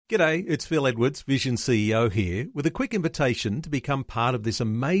G'day, it's Phil Edwards, Vision CEO here, with a quick invitation to become part of this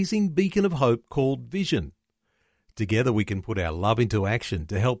amazing beacon of hope called Vision. Together we can put our love into action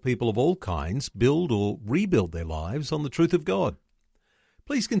to help people of all kinds build or rebuild their lives on the truth of God.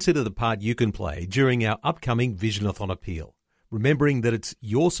 Please consider the part you can play during our upcoming Visionathon appeal, remembering that it's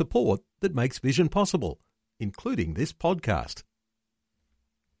your support that makes Vision possible, including this podcast.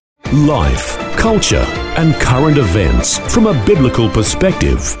 Life, culture, and current events from a biblical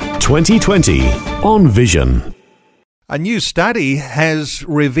perspective. 2020 on Vision. A new study has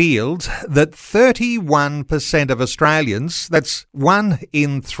revealed that 31% of Australians, that's 1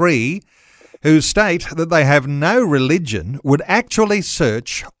 in 3, who state that they have no religion, would actually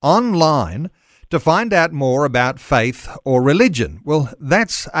search online to find out more about faith or religion. Well,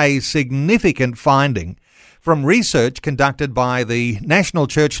 that's a significant finding from research conducted by the National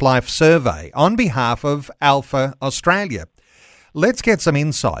Church Life Survey on behalf of Alpha Australia. Let's get some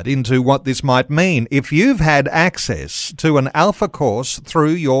insight into what this might mean if you've had access to an Alpha course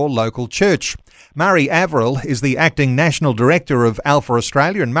through your local church. Murray Averill is the Acting National Director of Alpha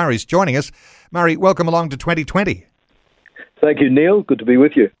Australia, and Murray's joining us. Murray, welcome along to 2020. Thank you, Neil. Good to be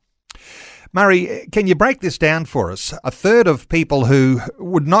with you. Murray, can you break this down for us? A third of people who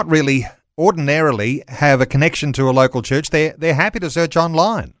would not really ordinarily have a connection to a local church, they're happy to search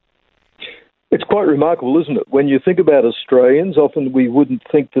online. It's quite remarkable, isn't it? When you think about Australians, often we wouldn't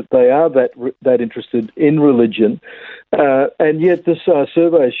think that they are that interested in religion, and yet this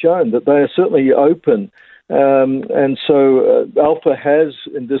survey has shown that they are certainly open. And so Alpha has,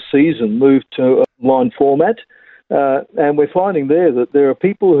 in this season, moved to an online format, and we're finding there that there are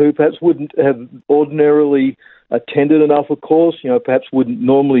people who perhaps wouldn't have ordinarily attended an Alpha course, perhaps wouldn't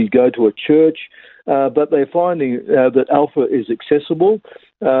normally go to a church, but they're finding that Alpha is accessible.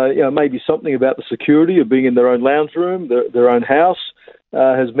 Maybe something about the security of being in their own lounge room, their own house,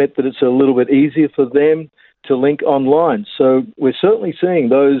 has meant that it's a little bit easier for them to link online. So we're certainly seeing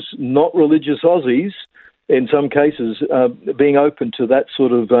those not religious Aussies, in some cases, being open to that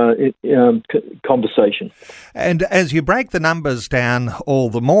sort of conversation. And as you break the numbers down all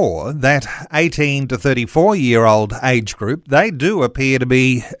the more, that 18 to 34-year-old age group, they do appear to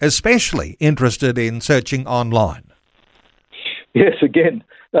be especially interested in searching online. Yes, again,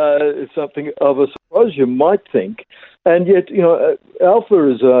 it's something of a surprise, you might think. And yet, Alpha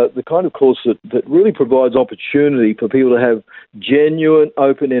is the kind of course that really provides opportunity for people to have genuine,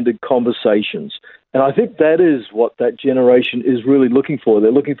 open-ended conversations. And I think that is what that generation is really looking for.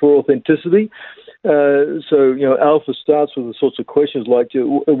 They're looking for authenticity. So Alpha starts with the sorts of questions like,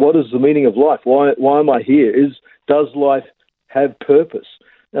 what is the meaning of life? Why am I here? Does life have purpose?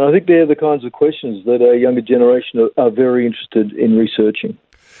 And I think they're the kinds of questions that a younger generation are very interested in researching.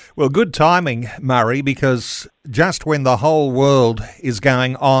 Well, good timing, Murray, because just when the whole world is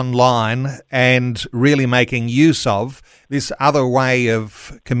going online and really making use of this other way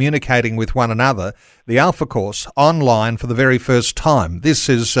of communicating with one another, the Alpha course online for the very first time. This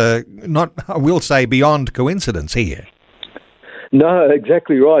is not, I will say, beyond coincidence here. No,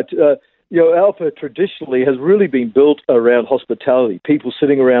 exactly right. Alpha traditionally has really been built around hospitality, people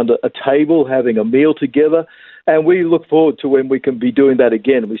sitting around a table having a meal together. And we look forward to when we can be doing that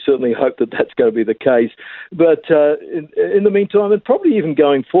again. We certainly hope that that's going to be the case. But in the meantime, and probably even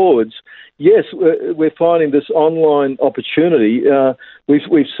going forwards, yes, we're finding this online opportunity.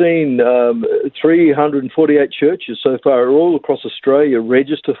 We've seen 348 churches so far, all across Australia,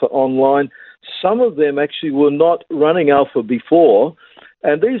 register for online. Some of them actually were not running Alpha before.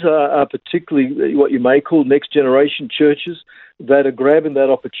 And these are particularly what you may call next generation churches that are grabbing that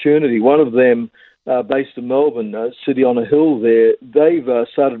opportunity. One of them, based in Melbourne, City on a Hill there, they've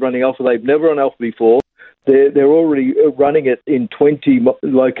started running Alpha. They've never run Alpha before. They're already running it in 20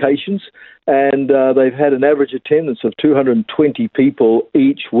 locations, and they've had an average attendance of 220 people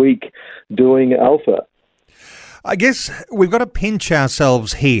each week doing Alpha. I guess we've got to pinch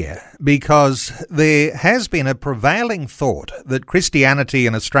ourselves here because there has been a prevailing thought that Christianity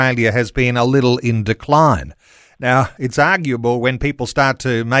in Australia has been a little in decline. Now, it's arguable when people start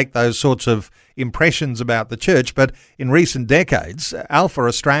to make those sorts of impressions about the church, but in recent decades, Alpha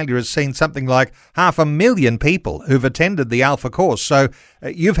Australia has seen something like 500,000 people who've attended the Alpha course. So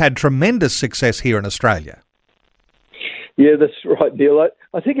you've had tremendous success here in Australia. Yeah, that's right, Neil.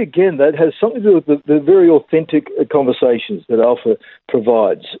 I think, again, that has something to do with the very authentic conversations that Alpha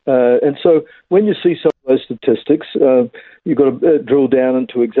provides. And so when you see some of those statistics, you've got to drill down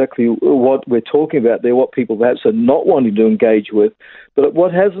into exactly what we're talking about there, what people perhaps are not wanting to engage with. But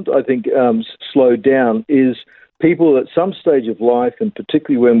what hasn't, I think, slowed down is people at some stage of life, and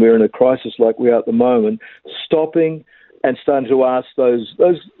particularly when we're in a crisis like we are at the moment, stopping, and starting to ask those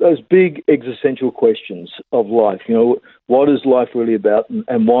big existential questions of life. What is life really about,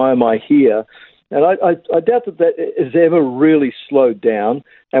 and why am I here? And I doubt that has ever really slowed down,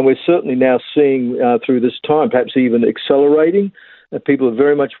 and we're certainly now seeing through this time, perhaps even accelerating, that people are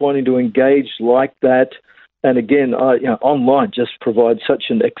very much wanting to engage like that. And again, online just provides such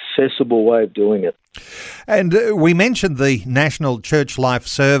an accessible way of doing it. And we mentioned the National Church Life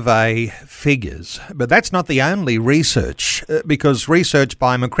Survey figures, but that's not the only research, because research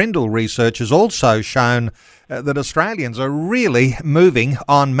by McCrindle Research has also shown that Australians are really moving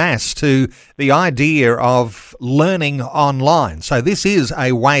en masse to the idea of learning online. So this is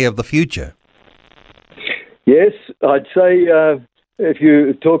a way of the future. Yes, I'd say if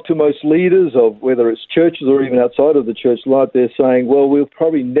you talk to most leaders of whether it's churches or even outside of the church life, they're saying, well, we'll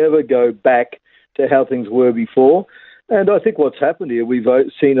probably never go back to how things were before. And I think what's happened here, we've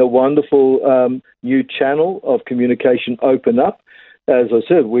seen a wonderful new channel of communication open up. As I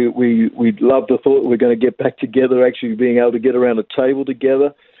said, we'd love the thought we're going to get back together, actually being able to get around a table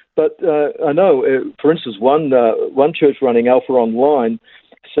together. But I know, for instance, one church running Alpha Online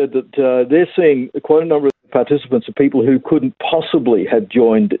said that they're seeing quite a number of participants are people who couldn't possibly have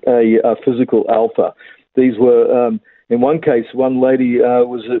joined a physical Alpha. These were, in one case, one lady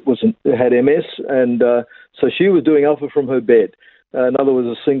had MS, and so she was doing Alpha from her bed. Another was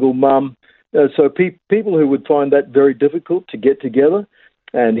a single mum. So people who would find that very difficult to get together,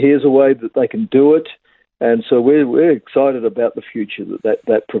 and here's a way that they can do it. And so we're excited about the future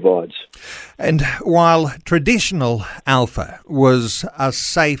that provides. And while traditional Alpha was a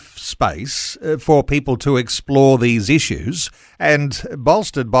safe space for people to explore these issues, and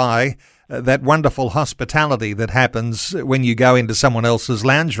bolstered by that wonderful hospitality that happens when you go into someone else's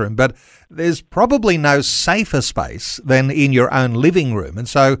lounge room, but there's probably no safer space than in your own living room. And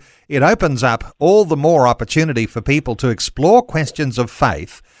so it opens up all the more opportunity for people to explore questions of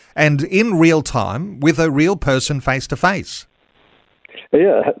faith and in real time with a real person face to face.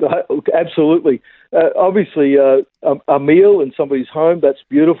 Yeah, absolutely. Obviously, a meal in somebody's home, that's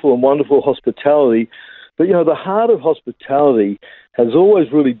beautiful and wonderful hospitality. But, the heart of hospitality has always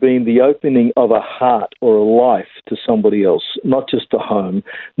really been the opening of a heart or a life to somebody else, not just a home.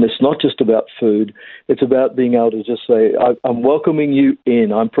 And it's not just about food. It's about being able to just say, I'm welcoming you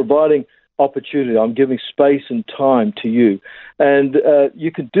in. I'm providing opportunity. I'm giving space and time to you. And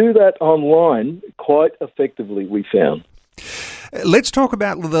you can do that online quite effectively, we found. Let's talk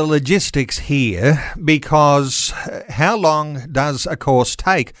about the logistics here, because how long does a course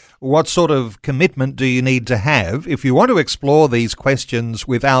take? What sort of commitment do you need to have if you want to explore these questions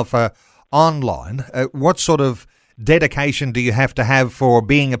with Alpha online? What sort of dedication do you have to have for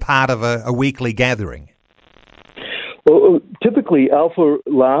being a part of a weekly gathering? Well, typically Alpha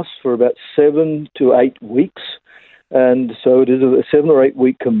lasts for about 7 to 8 weeks, and so it is a 7 or 8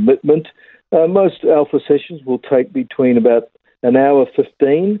 week commitment. Most Alpha sessions will take between about an hour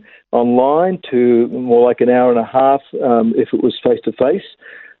 15 online to more like an hour and a half if it was face-to-face.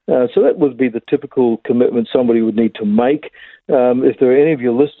 So that would be the typical commitment somebody would need to make. If there are any of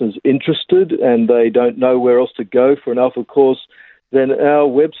your listeners interested and they don't know where else to go for an Alpha course, then our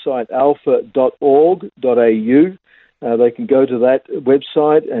website, alpha.org.au, they can go to that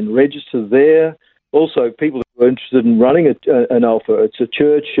website and register there. Also, people who are interested in running an Alpha, it's a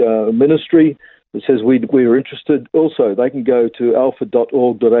church ministry that says we're interested. Also, they can go to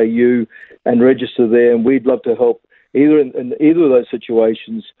alpha.org.au and register there, and we'd love to help in either of those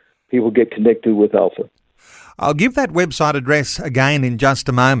situations, people get connected with Alpha. I'll give that website address again in just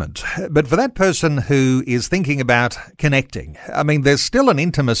a moment. But for that person who is thinking about connecting, I mean, there's still an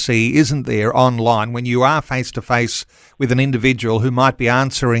intimacy, isn't there, online when you are face-to-face with an individual who might be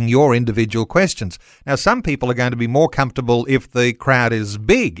answering your individual questions. Now, some people are going to be more comfortable if the crowd is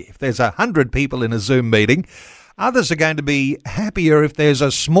big, if there's 100 people in a Zoom meeting. Others are going to be happier if there's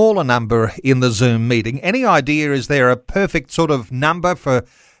a smaller number in the Zoom meeting. Any idea, is there a perfect sort of number for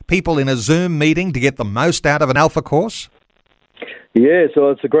people in a Zoom meeting to get the most out of an Alpha course? Yeah, so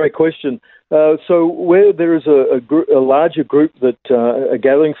it's a great question. So where there is a larger group that are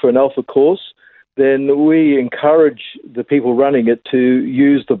gathering for an Alpha course, then we encourage the people running it to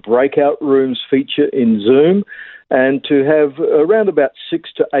use the breakout rooms feature in Zoom and to have around about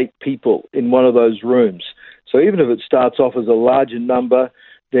 6 to 8 people in one of those rooms. So even if it starts off as a larger number,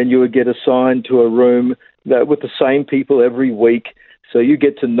 then you would get assigned to a room with the same people every week. So you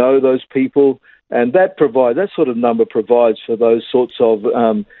get to know those people, and that sort of number provides for those sorts of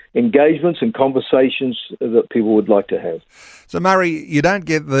engagements and conversations that people would like to have. So, Murray, you don't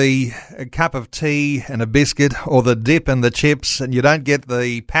get the cup of tea and a biscuit or the dip and the chips, and you don't get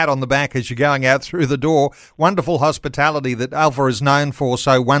the pat on the back as you're going out through the door. Wonderful hospitality that Alpha is known for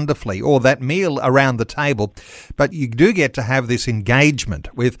so wonderfully, or that meal around the table. But you do get to have this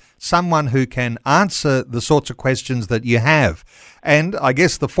engagement with someone who can answer the sorts of questions that you have. And I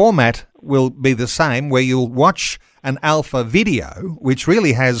guess the format will be the same, where you'll watch an Alpha video, which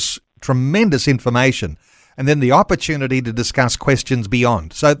really has tremendous information, and then the opportunity to discuss questions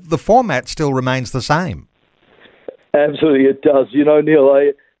beyond. So the format still remains the same. Absolutely, it does. You know, Neil,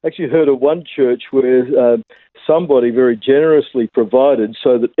 I actually heard of one church where somebody very generously provided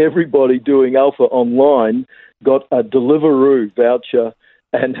so that everybody doing Alpha online got a Deliveroo voucher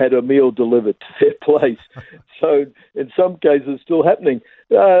and had a meal delivered to their place. So in some cases it's still happening.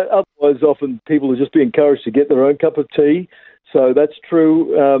 Otherwise, often people will just be encouraged to get their own cup of tea. So that's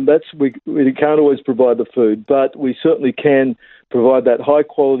true. We can't always provide the food, but we certainly can provide that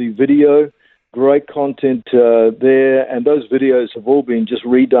high-quality video, great content there, and those videos have all been just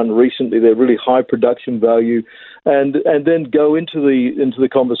redone recently. They're really high production value, and then go into the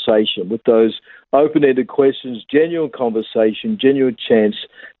conversation with those open-ended questions, genuine conversation, genuine chance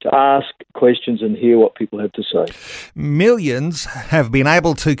to ask questions and hear what people have to say. Millions have been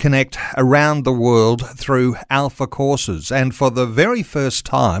able to connect around the world through Alpha courses, and for the very first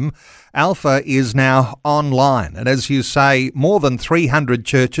time, Alpha is now online. And as you say, more than 300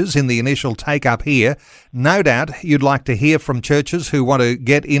 churches in the initial take-up here. No doubt you'd like to hear from churches who want to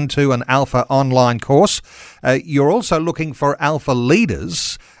get into an Alpha online course. You're also looking for Alpha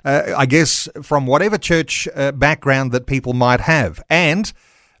leaders, I guess, from whatever church background that people might have. And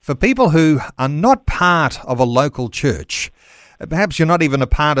for people who are not part of a local church, perhaps you're not even a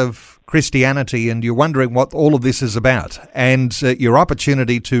part of Christianity and you're wondering what all of this is about, and your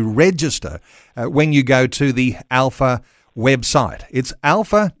opportunity to register when you go to the Alpha website. It's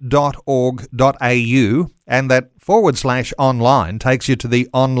alpha.org.au, and that /online takes you to the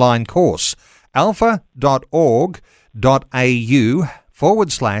online course.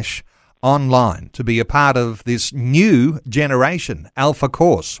 alpha.org.au/online to be a part of this new generation Alpha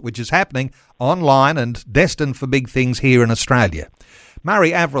course, which is happening online and destined for big things here in Australia.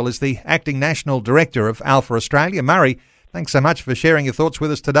 Murray Averill is the Acting National Director of Alpha Australia. Murray, thanks so much for sharing your thoughts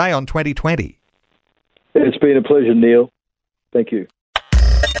with us today on 2020. It's been a pleasure, Neil. Thank you.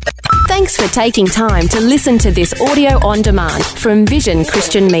 Thanks for taking time to listen to this audio on demand from Vision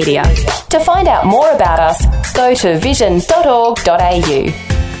Christian Media. To find out more about us, go to vision.org.au.